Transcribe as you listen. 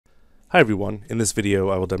Hi everyone, in this video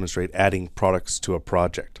I will demonstrate adding products to a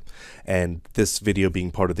project. And this video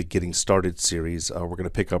being part of the Getting Started series, we're going to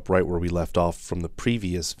pick up right where we left off from the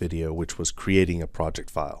previous video, which was creating a project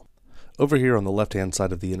file. Over here on the left hand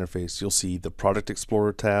side of the interface you'll see the Product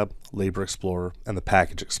Explorer tab, Labor Explorer, and the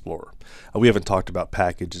Package Explorer. We haven't talked about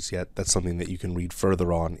packages yet. That's something that you can read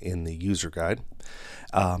further on in the user guide.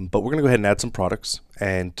 But we're going to go ahead and add some products,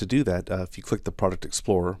 and to do that if you click the Product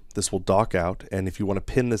Explorer, this will dock out, and if you want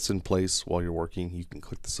to pin this in place while you're working you can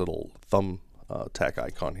click this little thumb tack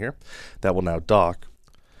icon here. That will now dock.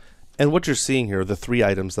 And what you're seeing here are the three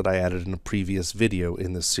items that I added in a previous video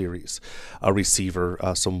in this series: a receiver,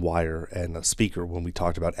 some wire, and a speaker when we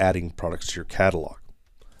talked about adding products to your catalog.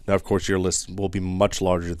 Now of course your list will be much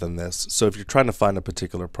larger than this, so if you're trying to find a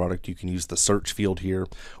particular product you can use the search field here,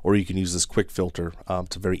 or you can use this quick filter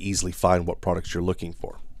to very easily find what products you're looking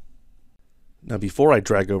for. Now before I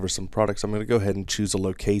drag over some products, I'm going to go ahead and choose a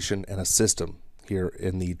location and a system here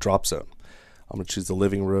in the drop zone. I'm going to choose the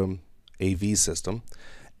living room AV system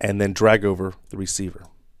and then drag over the receiver.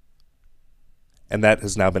 And that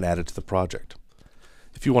has now been added to the project.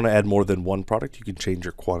 If you want to add more than one product, you can change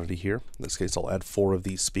your quantity here. In this case, I'll add 4 of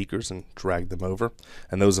these speakers and drag them over,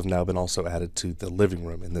 and those have now been also added to the living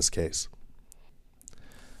room in this case.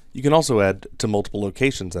 You can also add to multiple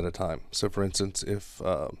locations at a time. So for instance, if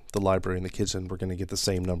the library and the kitchen were going to get the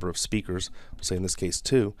same number of speakers, say in this case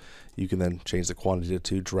 2, you can then change the quantity to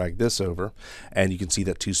 2, drag this over, and you can see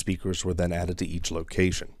that 2 speakers were then added to each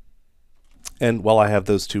location. And while I have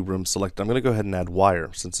those 2 rooms selected, I'm going to go ahead and add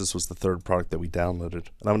wire, since this was the third product that we downloaded.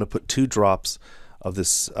 And I'm going to put 2 drops of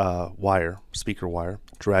this wire, speaker wire,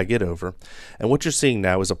 drag it over. And what you're seeing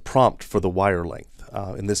now is a prompt for the wire length.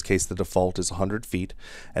 In this case the default is 100 feet,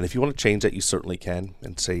 and if you want to change that you certainly can,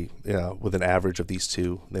 and say with an average of these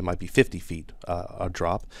 2 they might be 50 feet a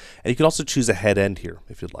drop. And you can also choose a head end here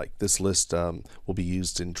if you'd like. This list will be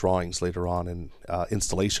used in drawings later on in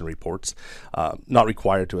installation reports. Not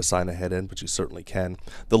required to assign a head end, but you certainly can.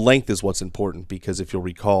 The length is what's important, because if you'll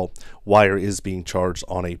recall, wire is being charged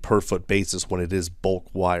on a per foot basis when it is bulk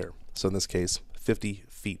wire. So in this case 50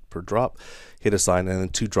 feet per drop, hit assign, and then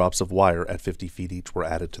 2 drops of wire at 50 feet each were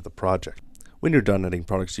added to the project. When you're done adding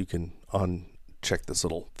products, you can uncheck this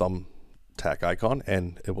little thumb tack icon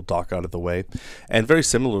and it will dock out of the way. And very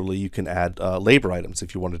similarly, you can add labor items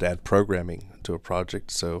if you wanted to add programming to a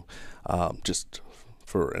project. So just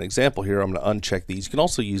for an example here, I'm going to uncheck these. You can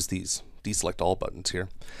also use these deselect all buttons here,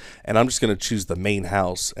 and I'm just going to choose the main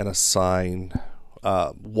house and assign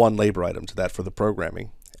 1 labor item to that for the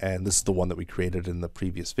programming. And this is the one that we created in the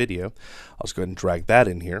previous video. I'll just go ahead and drag that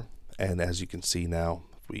in here, and as you can see now,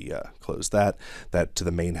 if we close that to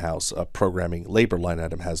the main house programming labor line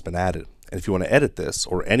item has been added. And if you want to edit this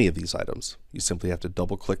or any of these items, you simply have to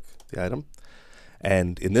double click the item,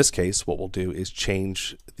 and in this case what we'll do is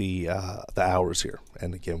change the hours here.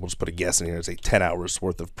 And again, we'll just put a guess in here, say 10 hours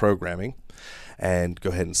worth of programming, and go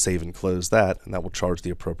ahead and save and close that, and that will charge the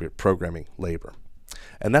appropriate programming labor.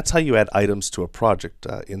 And that's how you add items to a project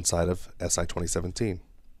inside of SI 2017.